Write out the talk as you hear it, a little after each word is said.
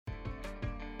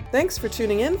Thanks for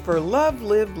tuning in for Love,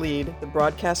 Live, Lead, the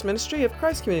broadcast ministry of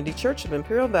Christ Community Church of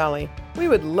Imperial Valley. We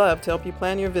would love to help you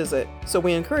plan your visit, so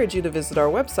we encourage you to visit our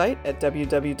website at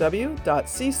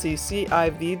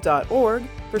www.cccciv.org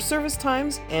for service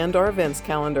times and our events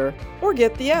calendar. Or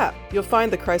get the app. You'll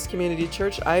find the Christ Community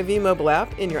Church IV mobile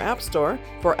app in your app store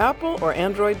for Apple or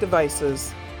Android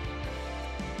devices.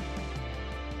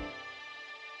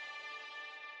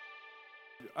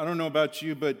 I don't know about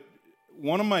you, but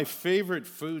one of my favorite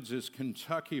foods is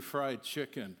Kentucky Fried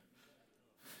Chicken.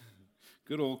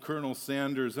 Good old Colonel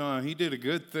Sanders, he did a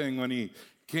good thing when he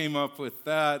came up with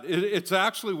that. It's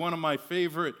actually one of my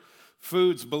favorite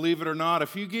foods, believe it or not.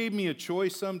 If you gave me a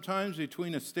choice sometimes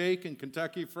between a steak and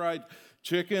Kentucky Fried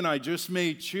Chicken, I just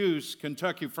may choose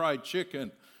Kentucky Fried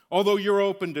Chicken, although you're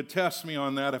open to test me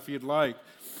on that if you'd like.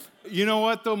 You know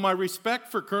what, though? My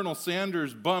respect for Colonel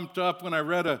Sanders bumped up when I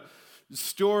read a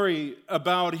story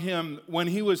about him when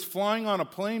he was flying on a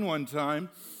plane one time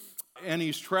and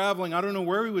he's traveling. I don't know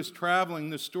where he was traveling.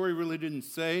 The story really didn't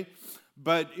say,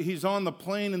 but he's on the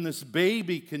plane and this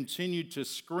baby continued to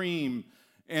scream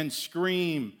and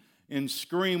scream and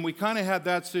scream. We kind of had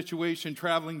that situation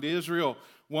traveling to Israel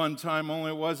one time,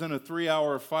 only it wasn't a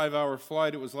 3-hour or 5-hour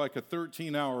flight. It was like a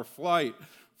 13-hour flight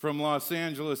from Los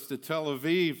Angeles to Tel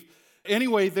Aviv.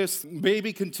 Anyway, this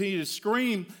baby continued to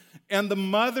scream, and the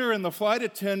mother and the flight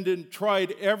attendant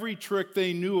tried every trick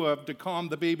they knew of to calm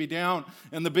the baby down,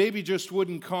 and the baby just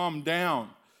wouldn't calm down.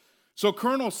 So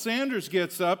Colonel Sanders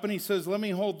gets up, and he says, "Let me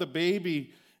hold the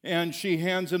baby," and she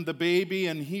hands him the baby,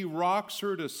 and he rocks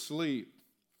her to sleep.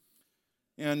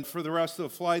 And for the rest of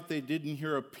the flight, they didn't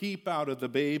hear a peep out of the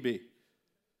baby.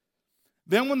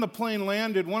 Then when the plane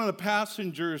landed, one of the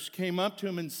passengers came up to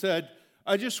him and said,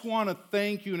 "I just want to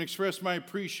thank you and express my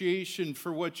appreciation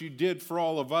for what you did for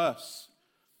all of us."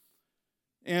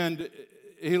 And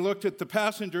he looked at the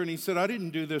passenger and he said, "I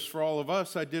didn't do this for all of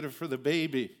us, I did it for the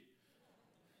baby."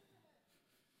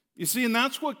 You see, and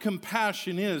that's what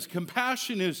compassion is.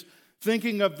 Compassion is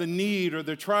thinking of the need or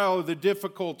the trial or the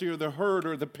difficulty or the hurt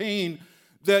or the pain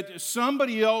that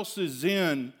somebody else is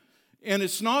in. And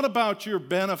it's not about your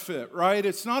benefit, right?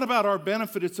 It's not about our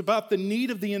benefit. It's about the need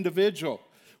of the individual.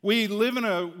 We live in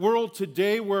a world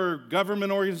today where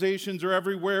government organizations are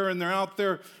everywhere and they're out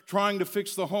there trying to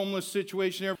fix the homeless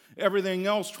situation, everything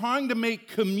else, trying to make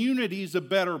communities a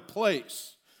better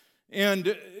place.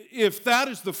 And if that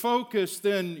is the focus,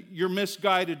 then you're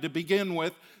misguided to begin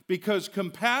with, because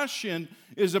compassion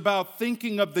is about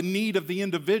thinking of the need of the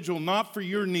individual, not for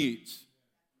your needs.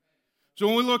 So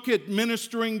when we look at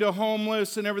ministering to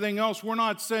homeless and everything else, we're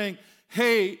not saying,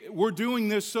 "Hey, we're doing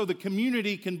this so the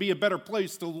community can be a better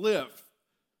place to live."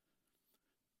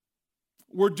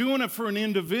 We're doing it for an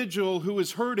individual who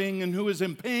is hurting and who is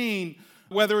in pain,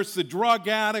 whether it's the drug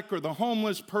addict or the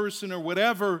homeless person or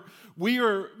whatever. We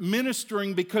are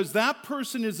ministering because that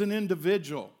person is an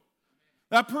individual.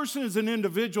 That person is an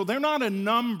individual. They're not a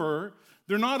number.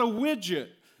 They're not a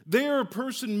widget. They are a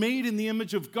person made in the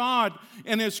image of God.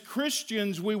 And as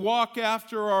Christians, we walk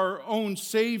after our own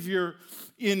Savior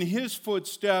in His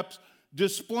footsteps,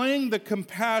 displaying the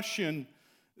compassion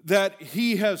that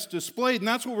He has displayed. And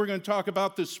that's what we're going to talk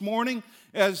about this morning,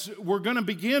 as we're going to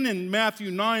begin in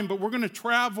Matthew 9, but we're going to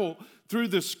travel through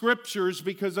the Scriptures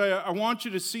because I want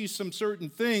you to see some certain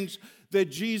things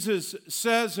that Jesus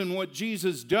says and what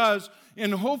Jesus does.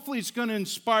 And hopefully it's going to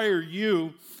inspire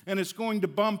you and it's going to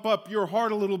bump up your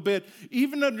heart a little bit,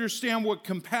 even understand what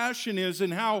compassion is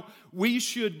and how we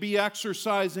should be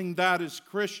exercising that as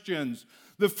Christians.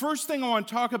 The first thing I want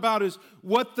to talk about is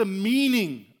what the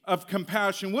meaning of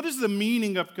compassion. What is the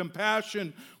meaning of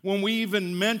compassion when we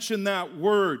even mention that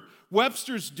word?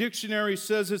 Webster's dictionary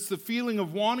says it's the feeling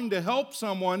of wanting to help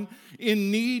someone in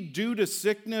need due to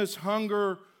sickness,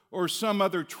 hunger, or some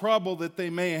other trouble that they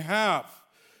may have.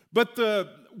 But the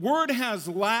word has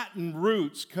Latin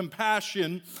roots,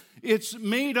 compassion. It's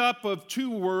made up of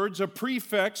two words, a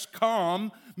prefix,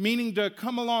 com, meaning to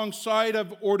come alongside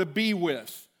of or to be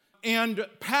with, and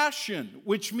passion,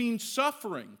 which means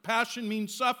suffering. Passion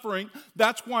means suffering.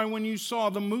 That's why when you saw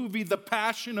the movie The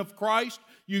Passion of Christ,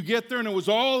 you get there and it was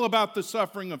all about the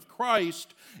suffering of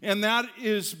Christ, and that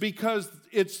is because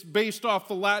it's based off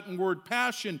the Latin word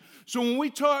passion. So when we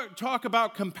talk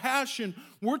about compassion,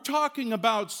 we're talking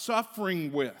about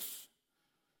suffering with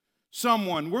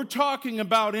someone. We're talking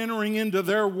about entering into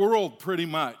their world pretty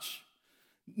much.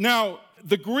 Now,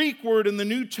 the Greek word in the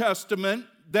New Testament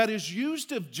that is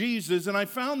used of Jesus, and I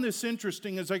found this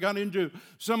interesting as I got into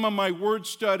some of my word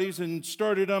studies and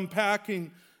started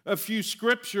unpacking a few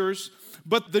scriptures,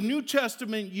 but the New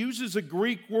Testament uses a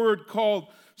Greek word called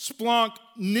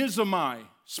splanchnizomai.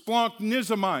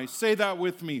 Splanchnizomai. Say that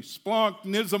with me.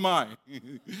 Splanchnizomai.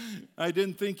 I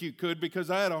didn't think you could because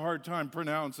I had a hard time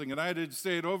pronouncing it. I had to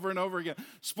say it over and over again.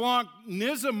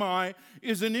 Splanchnizomai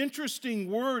is an interesting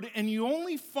word, and you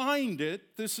only find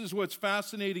it, this is what's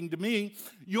fascinating to me,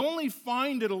 you only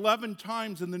find it 11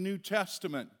 times in the New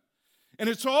Testament. And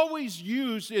it's only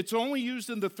used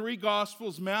in the three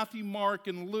Gospels, Matthew, Mark,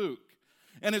 and Luke.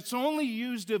 And it's only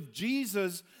used of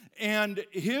Jesus and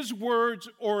his words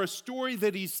or a story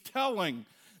that he's telling.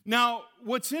 Now,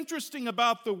 what's interesting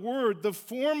about the word, the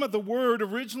form of the word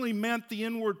originally meant the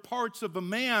inward parts of a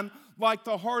man, like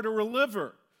the heart or a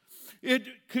liver. It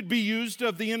could be used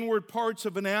of the inward parts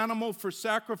of an animal for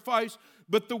sacrifice,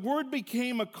 but the word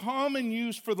became a common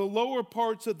use for the lower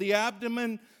parts of the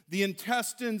abdomen, the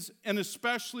intestines, and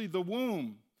especially the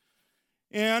womb.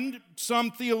 And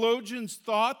some theologians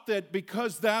thought that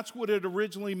because that's what it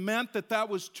originally meant, that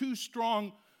was too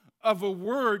strong of a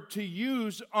word to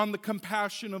use on the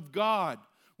compassion of God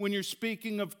when you're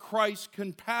speaking of Christ's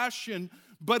compassion.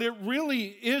 But it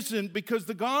really isn't, because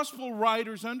the gospel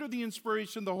writers, under the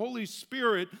inspiration of the Holy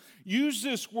Spirit, use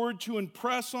this word to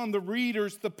impress on the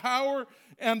readers the power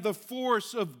and the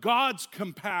force of God's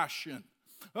compassion.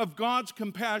 Of God's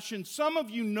compassion. Some of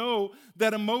you know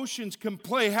that emotions can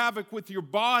play havoc with your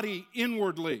body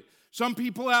inwardly. Some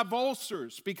people have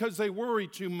ulcers because they worry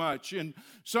too much, and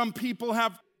some people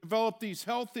have developed these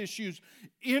health issues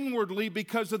inwardly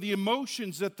because of the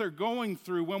emotions that they're going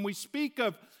through. When we speak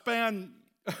of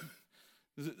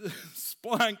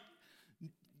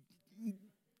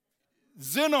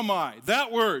Zinomai,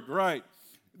 that word, right,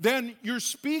 then you're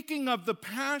speaking of the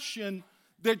passion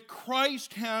that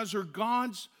Christ has, or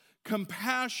God's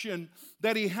compassion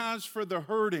that he has for the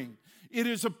hurting. It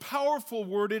is a powerful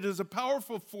word, it is a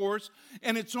powerful force,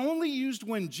 and it's only used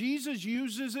when Jesus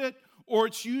uses it, or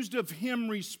it's used of him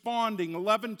responding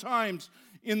 11 times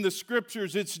in the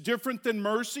scriptures. It's different than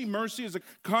mercy. Mercy is a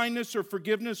kindness or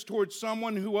forgiveness towards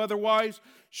someone who otherwise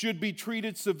should be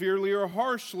treated severely or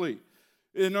harshly.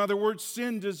 In other words,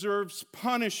 sin deserves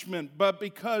punishment, but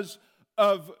because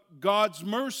of God's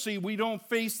mercy, we don't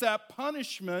face that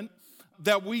punishment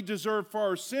that we deserve for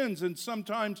our sins. And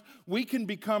sometimes we can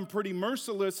become pretty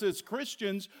merciless as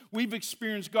Christians. We've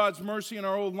experienced God's mercy in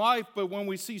our own life, but when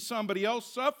we see somebody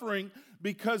else suffering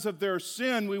because of their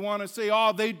sin, we want to say,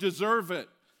 oh, they deserve it.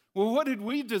 Well, what did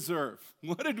we deserve?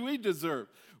 What did we deserve?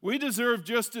 We deserve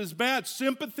just as bad.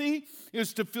 Sympathy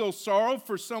is to feel sorrow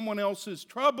for someone else's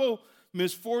trouble,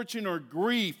 misfortune, or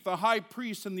grief. The high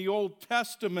priest in the Old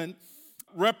Testament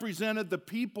represented the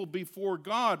people before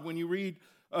God. When you read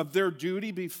of their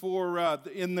duty before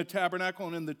in the tabernacle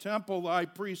and in the temple, the high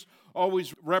priest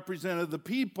always represented the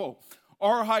people.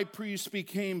 Our high priest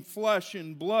became flesh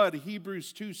and blood.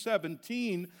 Hebrews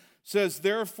 2:17 says,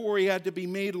 therefore he had to be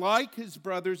made like his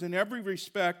brothers in every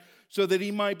respect, so that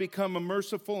he might become a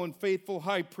merciful and faithful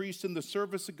high priest in the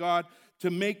service of God to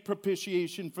make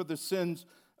propitiation for the sins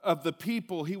of the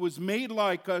people. He was made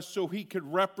like us so he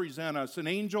could represent us. An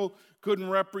angel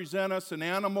couldn't represent us. An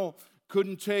animal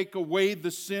couldn't take away the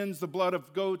sins. The blood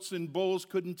of goats and bulls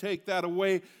couldn't take that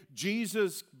away.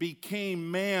 Jesus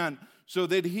became man so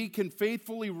that he can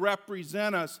faithfully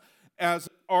represent us as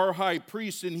our high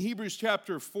priest. In Hebrews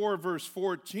chapter 4, verse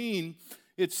 14,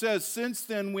 it says, since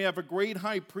then we have a great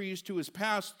high priest who has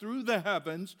passed through the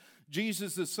heavens,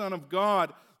 Jesus, the Son of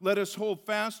God. Let us hold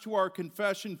fast to our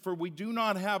confession, for we do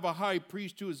not have a high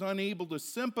priest who is unable to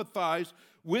sympathize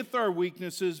with our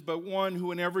weaknesses, but one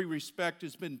who in every respect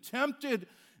has been tempted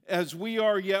as we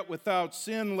are, yet without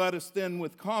sin. Let us then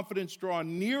with confidence draw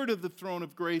near to the throne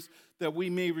of grace, that we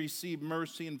may receive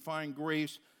mercy and find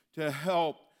grace to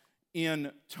help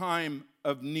in time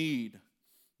of need.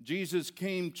 Jesus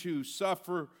came to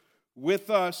suffer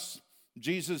with us.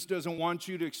 Jesus doesn't want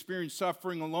you to experience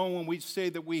suffering alone. When we say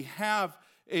that we have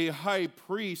a high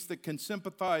priest that can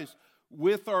sympathize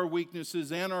with our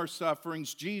weaknesses and our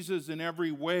sufferings, Jesus in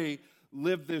every way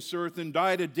lived this earth and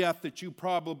died a death that you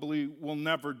probably will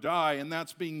never die, and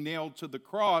that's being nailed to the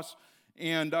cross.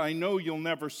 And I know you'll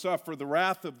never suffer the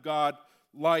wrath of God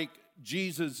like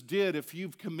Jesus did if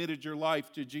you've committed your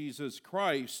life to Jesus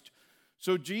Christ.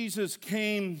 So Jesus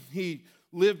came, he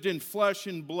lived in flesh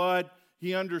and blood,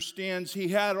 he understands, he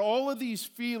had all of these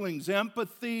feelings,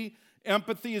 empathy.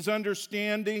 Empathy is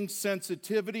understanding,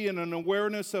 sensitivity, and an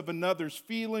awareness of another's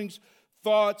feelings,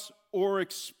 thoughts, or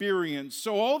experience.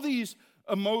 So all these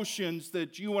emotions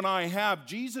that you and I have,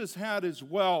 Jesus had as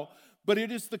well, but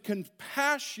it is the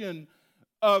compassion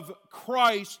of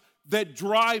Christ that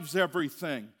drives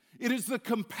everything. It is the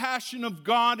compassion of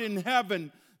God in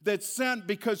heaven that's sent,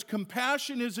 because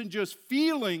compassion isn't just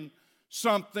feeling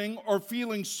something or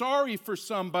feeling sorry for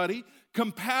somebody.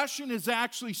 Compassion is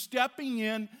actually stepping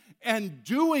in and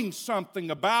doing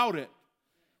something about it,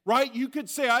 right? You could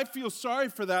say, I feel sorry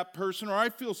for that person, or I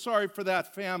feel sorry for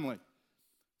that family.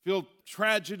 Feel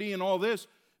tragedy and all this.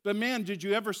 But man, did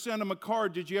you ever send them a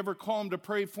card? Did you ever call them to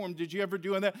pray for them? Did you ever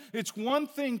do that? It's one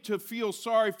thing to feel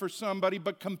sorry for somebody,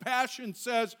 but compassion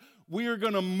says we are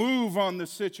going to move on the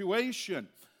situation.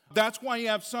 That's why you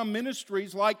have some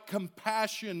ministries like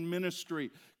Compassion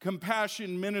Ministry.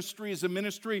 Compassion Ministry is a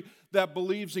ministry that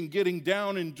believes in getting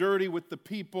down and dirty with the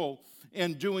people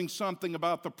and doing something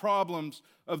about the problems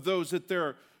of those that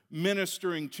they're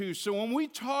ministering to. So when we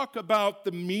talk about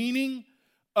the meaning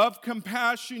of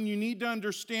compassion, you need to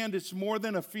understand it's more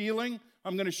than a feeling.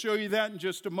 I'm going to show you that in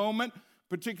just a moment,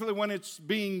 particularly when it's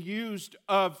being used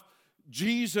of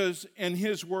Jesus and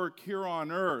his work here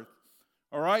on earth.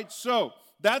 All right, so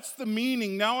that's the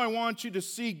meaning. Now I want you to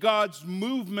see God's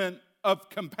movement of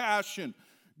compassion.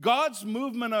 God's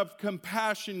movement of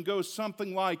compassion goes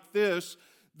something like this,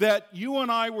 that you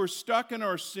and I were stuck in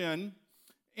our sin,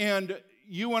 and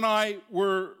you and I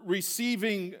were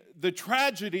receiving the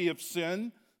tragedy of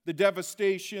sin, the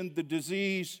devastation, the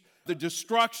disease, the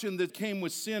destruction that came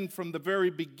with sin from the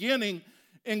very beginning.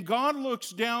 And God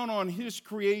looks down on his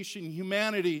creation,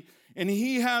 humanity, and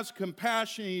he has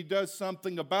compassion, and he does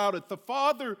something about it. The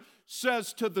Father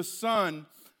says to the Son,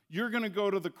 you're going to go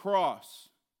to the cross.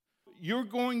 You're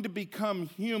going to become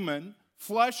human,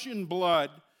 flesh and blood,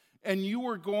 and you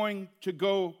are going to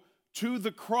go to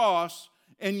the cross,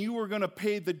 and you are going to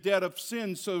pay the debt of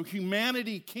sin so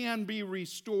humanity can be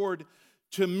restored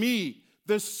to me.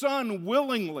 The Son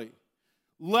willingly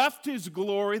left his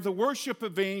glory, the worship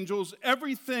of angels,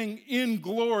 everything in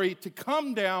glory, to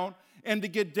come down and to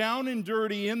get down and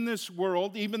dirty in this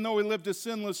world. Even though he lived a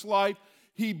sinless life,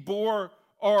 he bore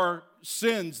our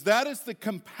sins. That is the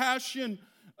compassion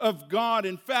of God.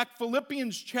 In fact,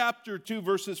 Philippians chapter 2,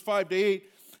 verses 5 to 8,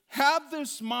 have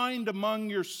this mind among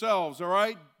yourselves, all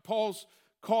right? Paul's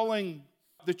calling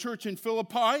the church in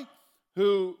Philippi,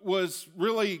 who was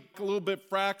really a little bit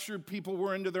fractured. People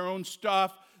were into their own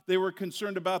stuff. They were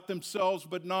concerned about themselves,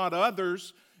 but not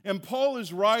others. And Paul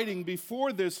is writing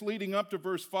before this, leading up to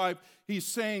verse 5, he's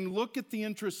saying, look at the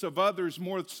interests of others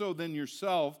more so than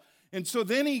yourself. And so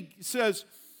then he says,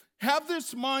 have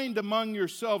this mind among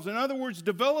yourselves. In other words,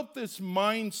 develop this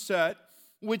mindset,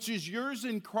 which is yours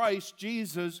in Christ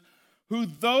Jesus, who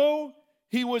though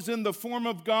he was in the form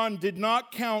of God, did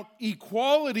not count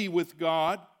equality with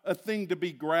God a thing to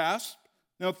be grasped.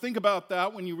 Now think about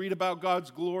that when you read about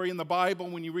God's glory in the Bible,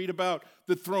 when you read about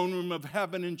the throne room of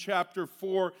heaven in chapter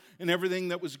 4 and everything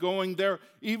that was going there.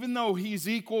 Even though he's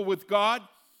equal with God,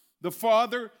 the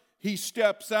Father, he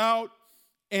steps out,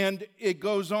 and it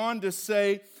goes on to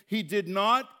say, he did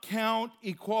not count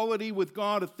equality with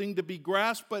God a thing to be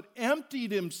grasped, but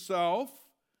emptied himself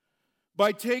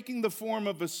by taking the form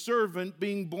of a servant,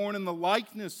 being born in the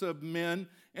likeness of men,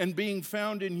 and being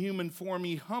found in human form.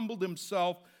 He humbled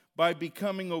himself by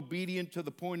becoming obedient to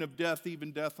the point of death,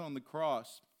 even death on the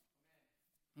cross.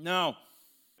 Now,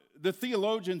 the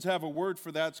theologians have a word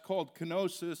for that. It's called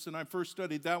kenosis, and I first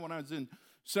studied that when I was in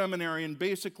seminary, and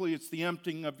basically it's the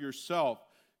emptying of yourself,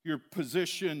 your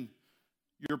position,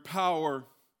 your power,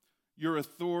 your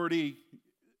authority,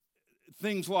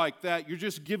 things like that. You're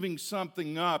just giving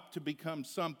something up to become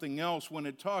something else. When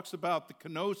it talks about the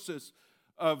kenosis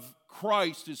of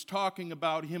Christ, is talking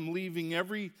about him leaving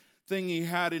everything he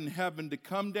had in heaven to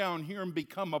come down here and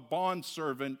become a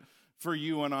bondservant for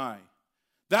you and I.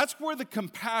 That's where the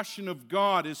compassion of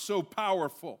God is so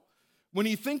powerful. When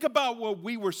you think about what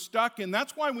we were stuck in,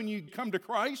 that's why when you come to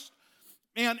Christ,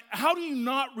 and how do you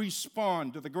not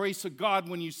respond to the grace of God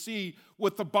when you see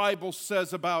what the Bible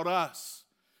says about us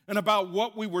and about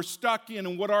what we were stuck in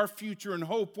and what our future and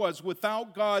hope was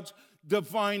without God's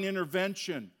divine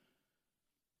intervention?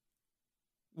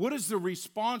 What is the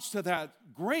response to that?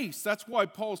 Grace. That's why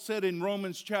Paul said in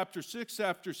Romans chapter 6,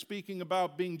 after speaking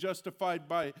about being justified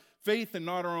by faith and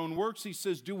not our own works, he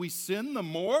says, do we sin the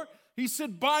more? He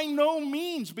said, by no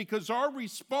means, because our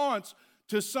response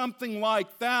to something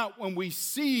like that, when we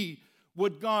see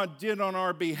what God did on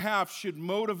our behalf, should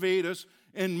motivate us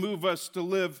and move us to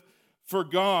live for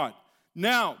God.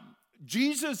 Now,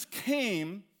 Jesus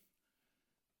came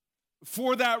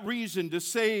for that reason, to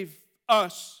save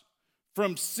us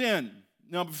from sin.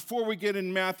 Now, before we get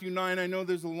in Matthew 9, I know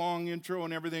there's a long intro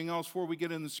and everything else before we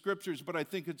get in the scriptures, but I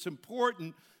think it's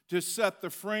important to set the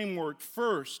framework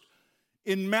first.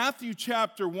 In Matthew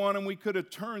chapter 1, and we could have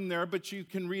turned there, but you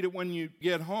can read it when you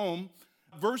get home,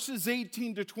 verses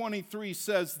 18 to 23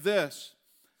 says this: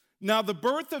 Now, the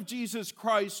birth of Jesus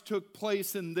Christ took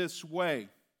place in this way.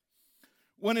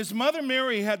 When his mother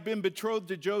Mary had been betrothed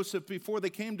to Joseph before they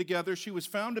came together, she was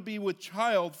found to be with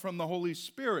child from the Holy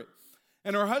Spirit.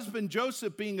 And her husband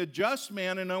Joseph, being a just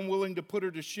man and unwilling to put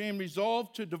her to shame,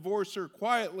 resolved to divorce her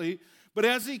quietly. But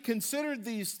as he considered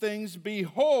these things,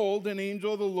 behold, an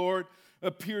angel of the Lord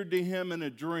appeared to him in a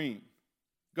dream.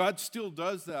 God still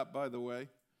does that, by the way.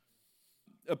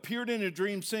 Appeared in a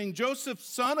dream, saying, Joseph,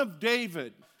 son of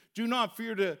David, do not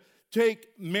fear to take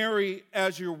Mary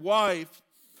as your wife,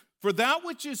 for that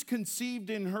which is conceived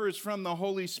in her is from the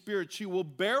Holy Spirit. She will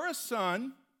bear a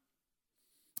son,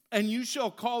 and you shall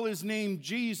call his name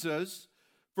Jesus,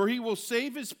 for he will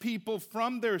save his people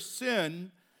from their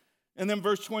sin. And then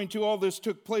verse 22, all this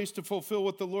took place to fulfill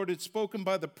what the Lord had spoken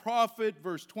by the prophet.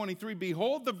 Verse 23,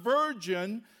 behold, the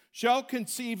virgin shall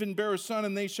conceive and bear a son,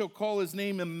 and they shall call his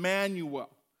name Emmanuel,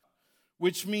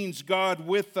 which means God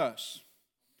with us.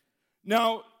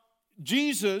 Now,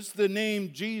 Jesus, the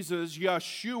name Jesus,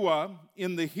 Yeshua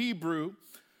in the Hebrew,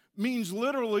 means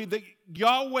literally that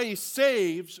Yahweh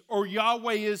saves, or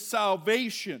Yahweh is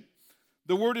salvation.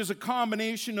 The word is a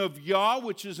combination of Yah,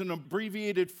 which is an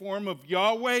abbreviated form of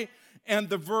Yahweh, and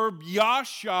the verb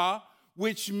Yasha,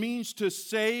 which means to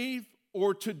save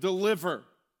or to deliver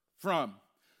from.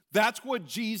 That's what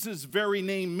Jesus' very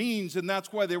name means, and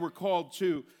that's why they were called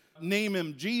to name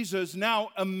him Jesus. Now,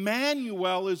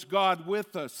 Emmanuel is God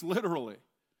with us, literally.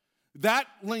 That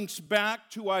links back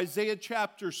to Isaiah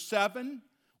chapter 7,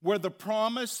 where the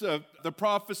promise of the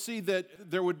prophecy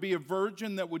that there would be a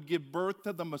virgin that would give birth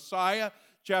to the Messiah.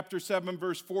 Chapter 7,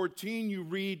 verse 14, you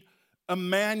read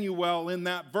Emmanuel in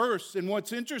that verse. And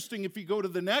what's interesting, if you go to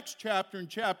the next chapter, in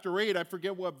chapter 8, I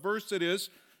forget what verse it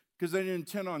is, because I didn't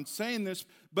intend on saying this,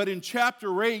 but in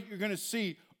chapter 8, you're going to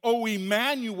see, O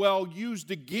Emmanuel used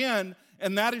again,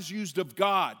 and that is used of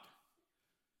God.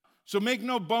 So make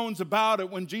no bones about it,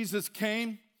 when Jesus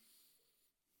came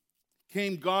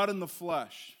God in the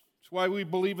flesh. That's why we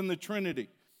believe in the Trinity,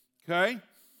 okay?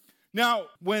 Now,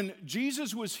 when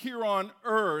Jesus was here on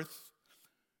earth,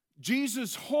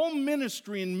 Jesus' whole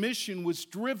ministry and mission was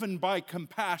driven by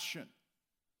compassion.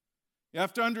 You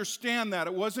have to understand that.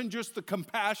 It wasn't just the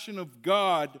compassion of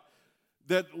God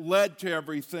that led to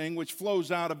everything, which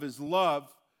flows out of his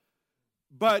love,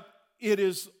 but it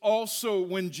is also,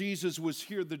 when Jesus was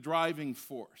here, the driving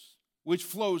force, which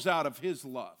flows out of his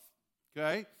love,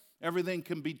 okay? Everything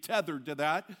can be tethered to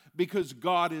that because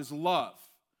God is love.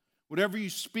 Whatever you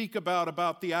speak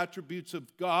about the attributes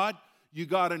of God, you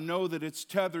got to know that it's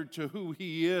tethered to who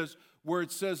he is, where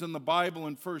it says in the Bible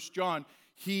in 1 John,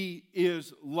 he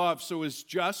is love. So his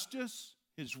justice,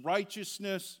 his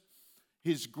righteousness,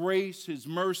 his grace, his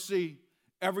mercy,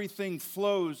 everything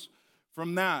flows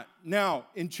from that. Now,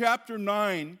 in chapter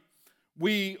 9,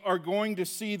 we are going to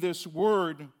see this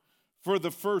word for the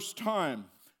first time.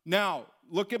 Now,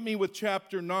 look at me with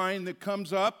chapter 9 that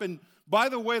comes up. And by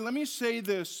the way, let me say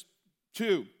this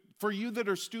too. For you that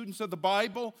are students of the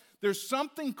Bible, there's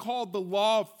something called the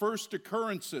law of first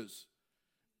occurrences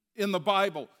in the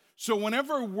Bible. So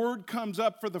whenever a word comes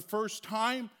up for the first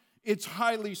time, it's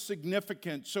highly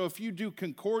significant. So if you do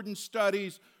concordance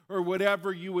studies or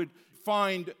whatever, you would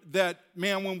find that,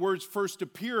 man, when words first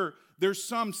appear, there's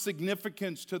some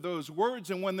significance to those words.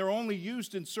 And when they're only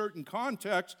used in certain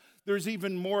contexts, there's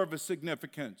even more of a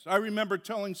significance. I remember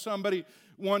telling somebody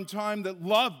one time that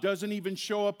love doesn't even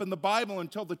show up in the Bible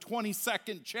until the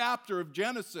 22nd chapter of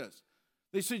Genesis.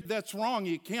 They said, that's wrong.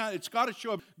 You can't. It's got to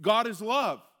show up. God is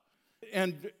love.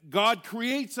 And God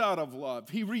creates out of love.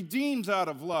 He redeems out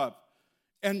of love.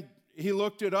 And he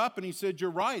looked it up and he said,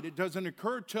 you're right. It doesn't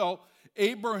occur till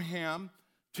Abraham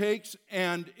takes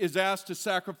and is asked to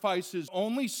sacrifice his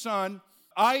only son,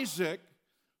 Isaac,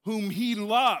 whom he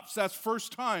loves. That's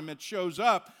first time it shows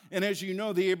up. And as you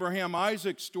know, the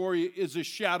Abraham-Isaac story is a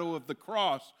shadow of the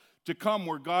cross to come,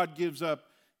 where God gives up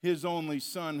his only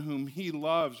son whom he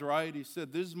loves, right? He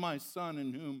said, this is my son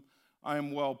in whom I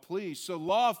am well pleased. So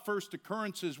law of first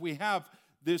occurrences, we have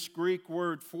this Greek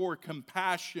word for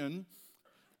compassion,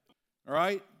 all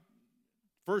right?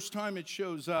 First time it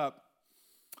shows up,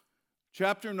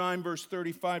 chapter 9, verse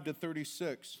 35 to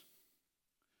 36.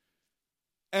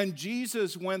 And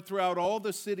Jesus went throughout all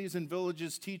the cities and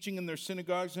villages, teaching in their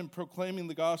synagogues and proclaiming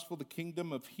the gospel of the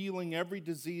kingdom, of healing every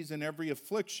disease and every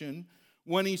affliction.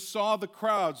 When he saw the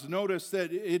crowds, notice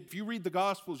that if you read the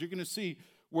Gospels, you're going to see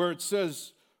where it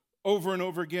says over and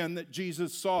over again that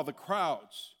Jesus saw the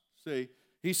crowds. See,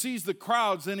 he sees the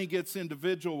crowds, then he gets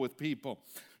individual with people.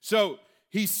 So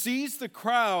he sees the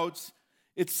crowds.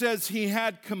 It says he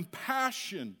had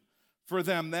compassion for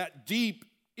them, that deep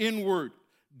inward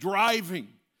driving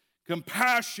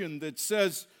compassion that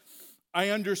says, I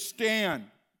understand,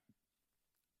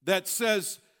 that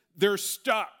says they're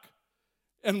stuck.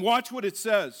 And watch what it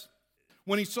says.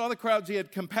 When he saw the crowds, he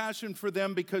had compassion for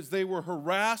them because they were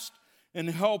harassed and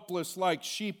helpless like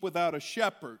sheep without a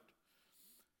shepherd.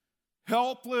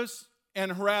 Helpless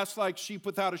and harassed like sheep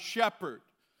without a shepherd.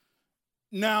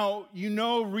 Now,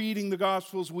 reading the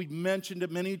Gospels, we've mentioned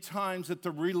it many times that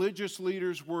the religious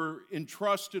leaders were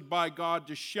entrusted by God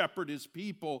to shepherd his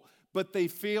people, but they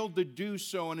failed to do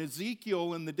so. And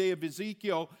Ezekiel, in the day of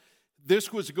Ezekiel,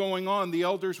 this was going on. The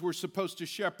elders were supposed to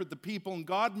shepherd the people, and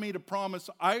God made a promise,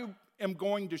 I am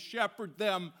going to shepherd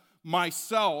them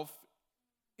myself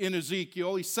in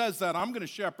Ezekiel. He says that, I'm going to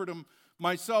shepherd them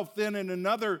myself. Then in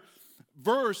another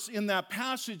verse in that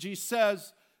passage, he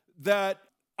says that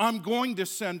I'm going to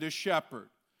send a shepherd.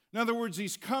 In other words,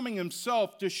 he's coming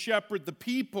himself to shepherd the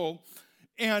people.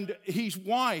 And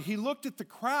why? He looked at the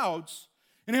crowds.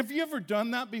 And have you ever done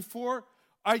that before?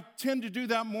 I tend to do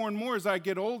that more and more as I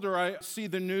get older. I see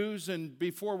the news, and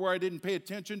before, where I didn't pay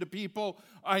attention to people,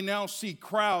 I now see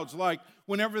crowds. Like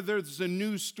whenever there's a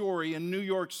news story in New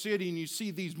York City and you see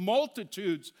these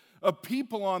multitudes of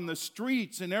people on the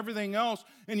streets and everything else,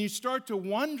 and you start to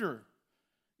wonder,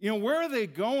 where are they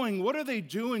going? What are they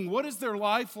doing? What is their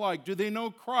life like? Do they know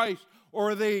Christ?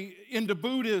 Or are they into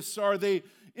Buddhists? Are they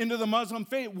into the Muslim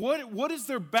faith? What is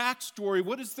their backstory?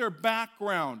 What is their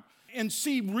background? And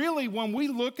see, really, when we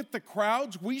look at the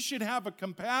crowds, we should have a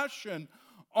compassion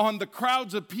on the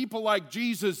crowds of people like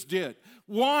Jesus did.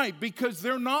 Why? Because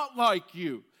they're not like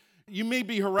you. You may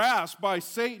be harassed by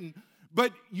Satan,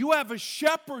 but you have a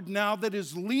shepherd now that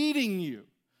is leading you.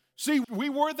 See, we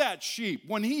were that sheep.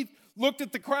 When he looked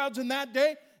at the crowds in that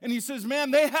day, and he says,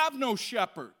 man, they have no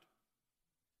shepherd.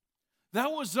 That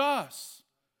was us.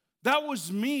 That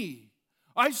was me.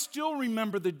 I still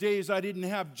remember the days I didn't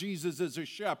have Jesus as a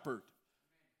shepherd.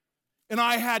 And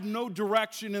I had no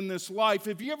direction in this life.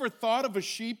 Have you ever thought of a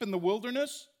sheep in the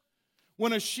wilderness?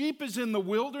 When a sheep is in the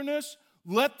wilderness,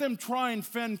 let them try and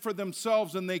fend for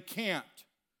themselves, and they can't.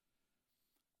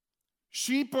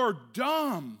 Sheep are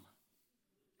dumb.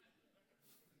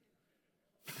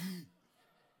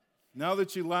 Now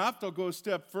that you laughed, I'll go a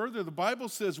step further. The Bible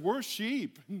says we're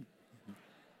sheep.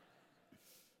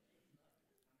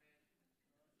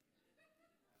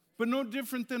 But no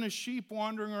different than a sheep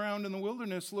wandering around in the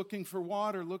wilderness looking for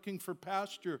water, looking for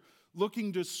pasture,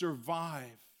 looking to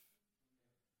survive.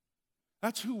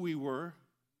 That's who we were.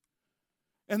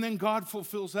 And then God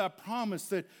fulfills that promise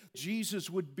that Jesus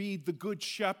would be the good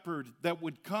shepherd that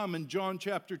would come. In John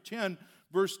chapter 10,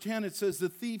 verse 10, it says, the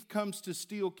thief comes to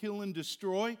steal, kill, and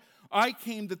destroy. I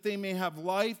came that they may have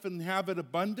life and have it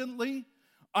abundantly.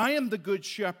 I am the good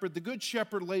shepherd. The good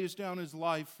shepherd lays down his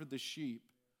life for the sheep.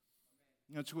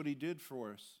 That's what he did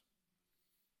for us.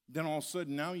 Then all of a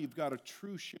sudden, now you've got a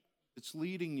true shepherd that's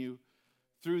leading you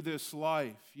through this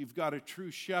life. You've got a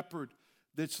true shepherd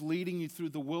that's leading you through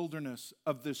the wilderness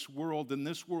of this world, and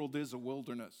this world is a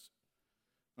wilderness.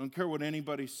 I don't care what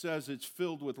anybody says, it's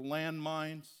filled with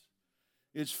landmines,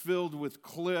 it's filled with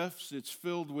cliffs, it's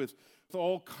filled with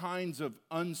all kinds of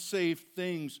unsafe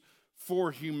things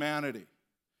for humanity.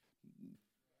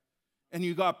 And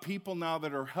you got people now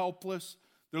that are helpless.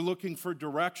 They're looking for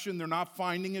direction. They're not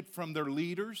finding it from their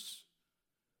leaders.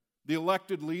 The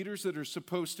elected leaders that are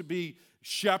supposed to be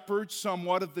shepherds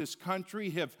somewhat of this country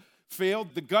have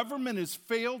failed. The government has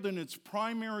failed in its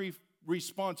primary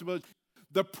responsibility.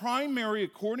 The primary,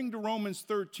 according to Romans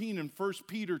 13 and 1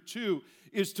 Peter 2,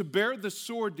 is to bear the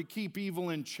sword to keep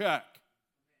evil in check.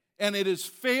 And it has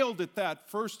failed at that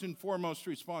first and foremost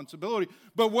responsibility.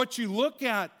 But what you look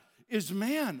at is,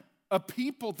 man, a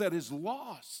people that is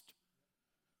lost.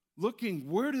 Looking,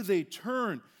 where do they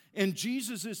turn? And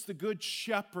Jesus is the good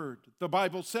shepherd, the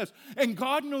Bible says. And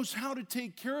God knows how to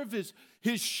take care of his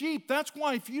sheep. That's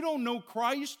why if you don't know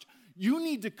Christ, you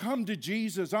need to come to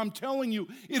Jesus. I'm telling you,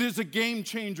 it is a game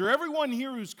changer. Everyone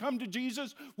here who's come to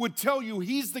Jesus would tell you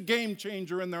he's the game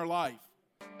changer in their life.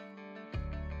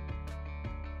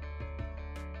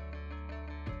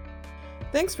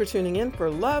 Thanks for tuning in for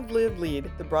Love, Live,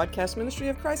 Lead, the broadcast ministry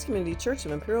of Christ Community Church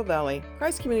of Imperial Valley.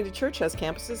 Christ Community Church has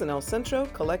campuses in El Centro,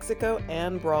 Calexico,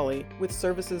 and Brawley, with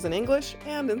services in English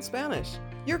and in Spanish.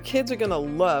 Your kids are going to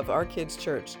love our kids'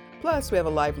 church. Plus, we have a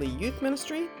lively youth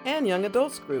ministry and young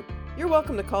adults group. You're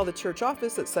welcome to call the church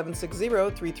office at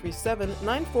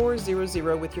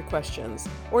 760-337-9400 with your questions,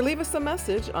 or leave us a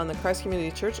message on the Christ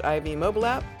Community Church IV mobile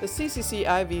app, the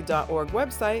ccciv.org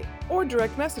website, or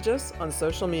direct message us on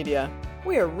social media.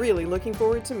 We are really looking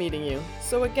forward to meeting you.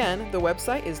 So again, the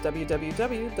website is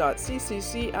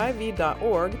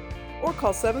www.cccIV.org, or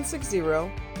call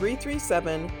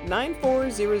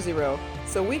 760-337-9400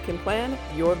 so we can plan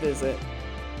your visit.